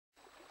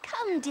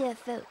Come, dear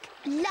folk,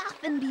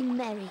 laugh and be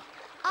merry.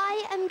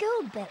 I am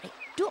Goldberry,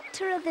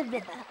 daughter of the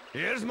river.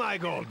 Here's my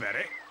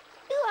Goldberry.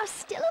 You are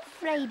still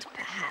afraid,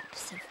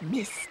 perhaps, of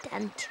mist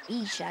and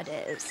tree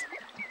shadows.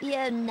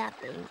 Fear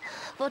nothing,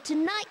 for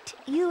tonight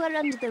you are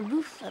under the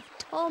roof of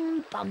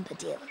Tom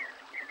Bombadil.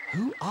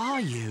 Who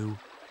are you?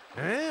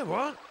 Eh,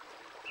 what?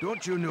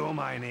 Don't you know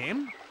my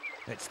name?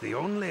 It's the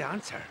only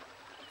answer.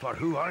 For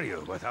who are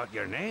you without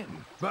your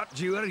name? But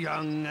you are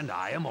young and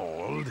I am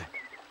old.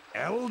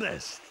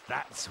 Eldest,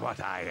 that's what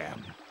I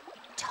am.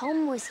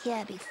 Tom was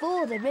here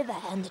before the river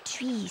and the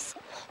trees.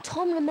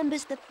 Tom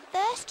remembers the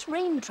first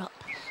raindrop,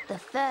 the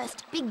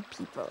first big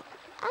people,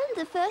 and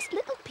the first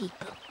little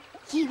people.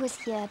 He was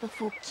here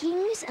before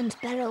kings and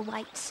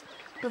Barrow-Wights,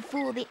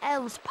 before the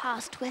elves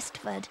passed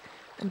westward,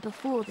 and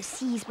before the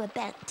seas were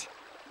bent.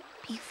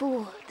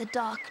 Before the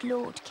Dark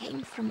Lord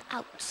came from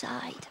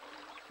outside.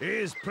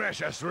 His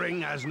precious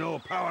ring has no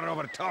power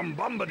over Tom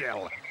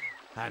Bombadil.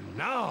 And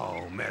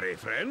now, merry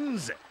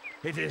friends,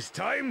 it is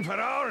time for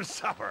our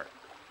supper.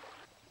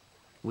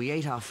 We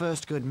ate our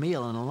first good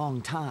meal in a long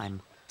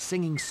time,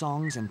 singing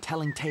songs and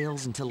telling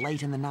tales until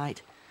late in the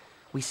night.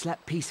 We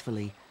slept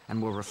peacefully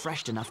and were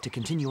refreshed enough to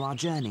continue our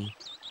journey.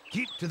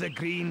 Keep to the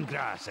green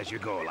grass as you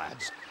go,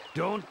 lads.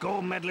 Don't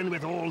go meddling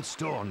with old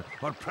stone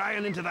or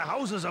prying into the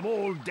houses of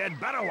old dead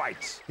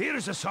Barrow-Wights.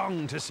 Here's a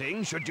song to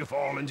sing should you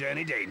fall into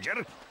any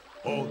danger.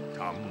 Oh,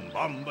 Tom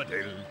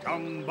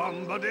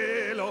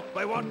Bombadil, oh,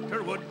 by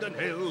water, wood and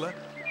hill,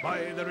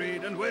 by the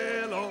reed and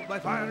willow, by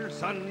fire,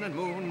 sun and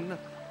moon.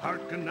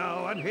 Hearken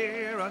now and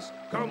hear us,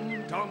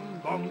 come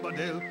Tom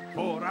Bombadil,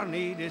 for our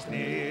need is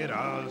near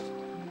us.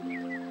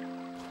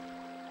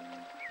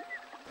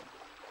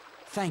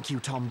 Thank you,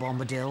 Tom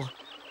Bombadil.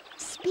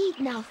 Speed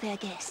now, fair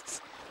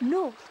guests.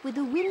 North with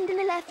the wind in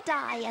the left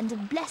eye and a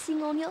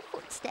blessing on your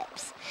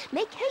footsteps.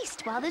 Make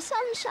haste while the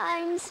sun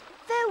shines.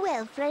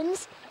 Farewell,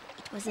 friends.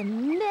 It was a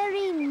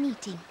merry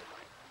meeting.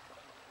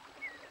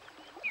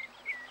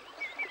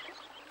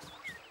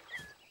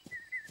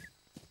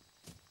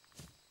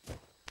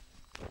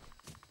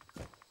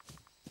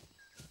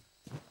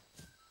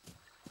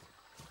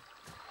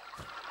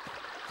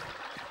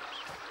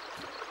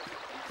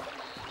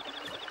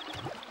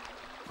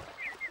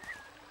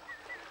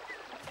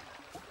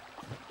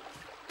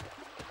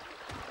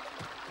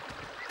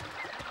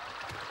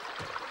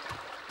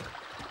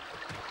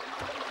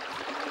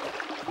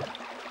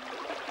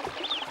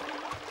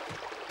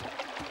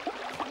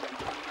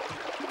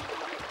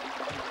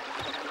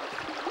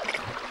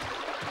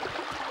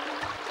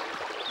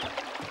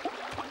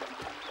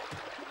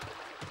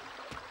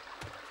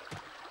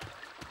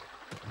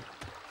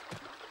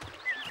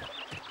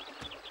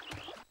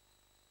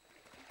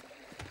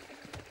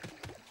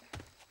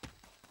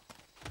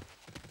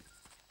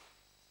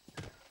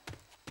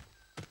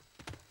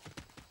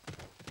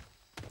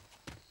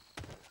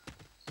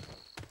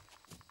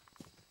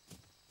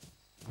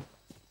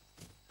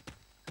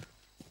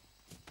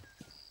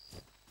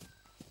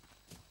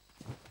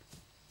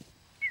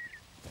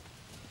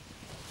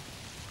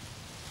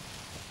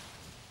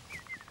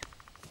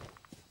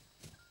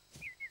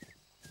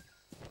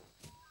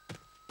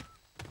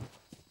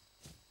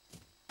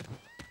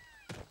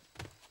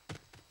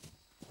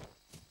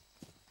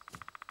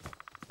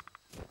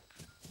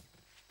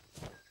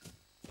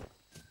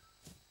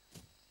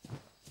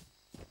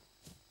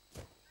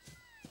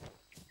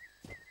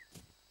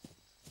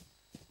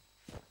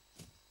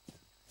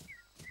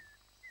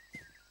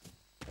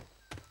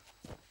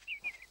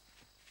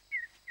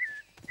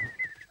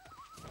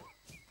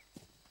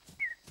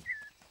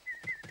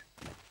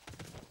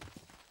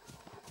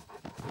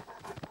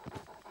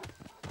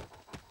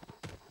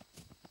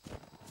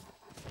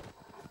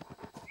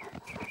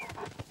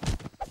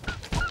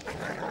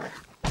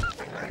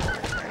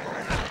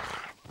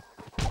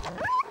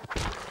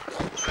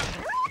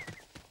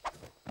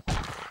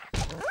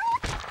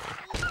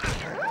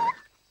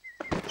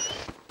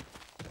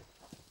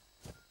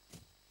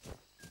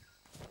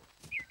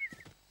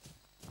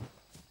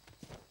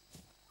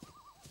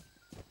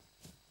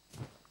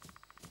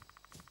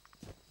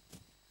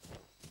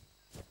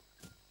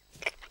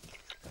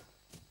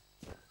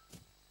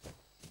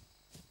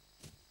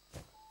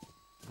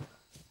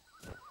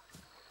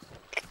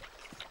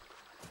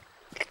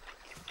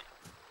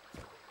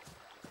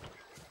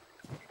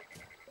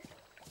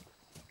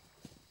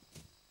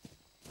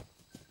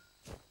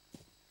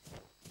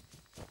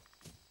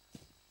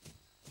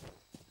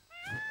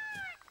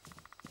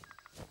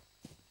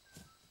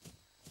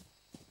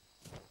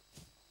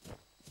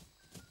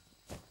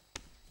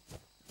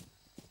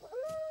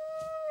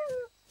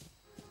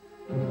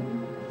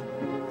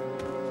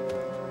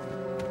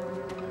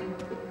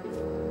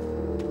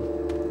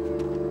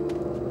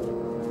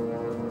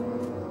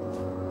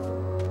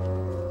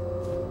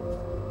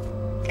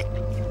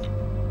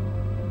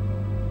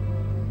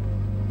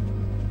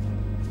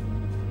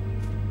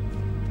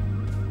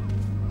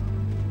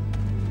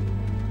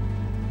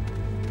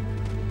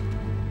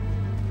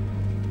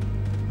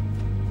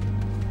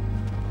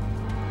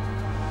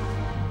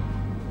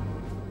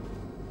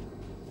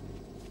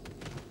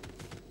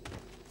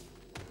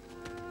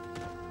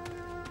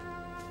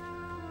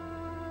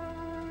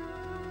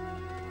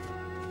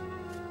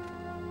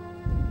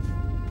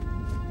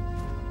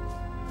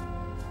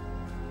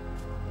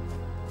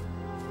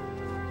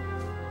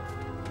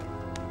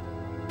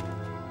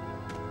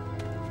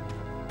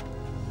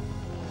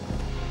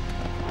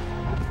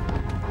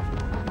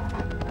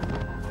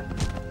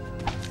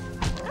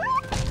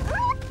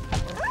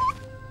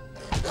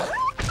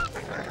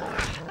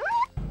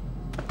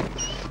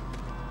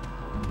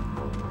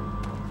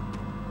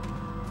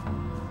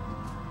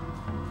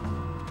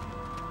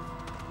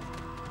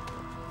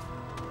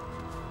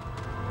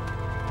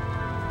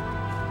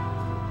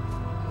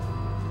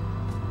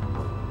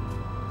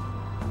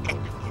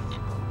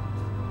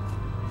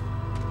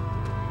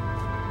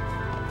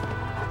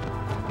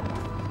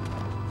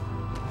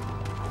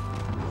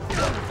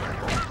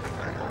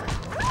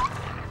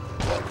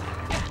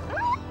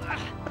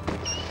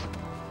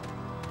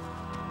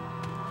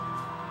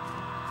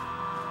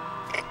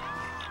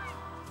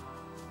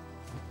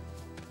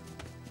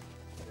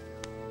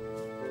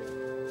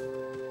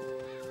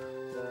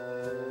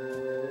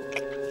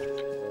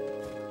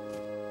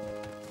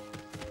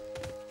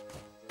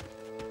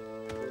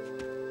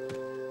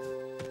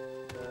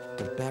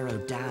 of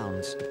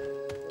Barrow-Downs.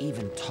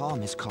 Even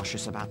Tom is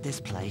cautious about this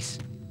place.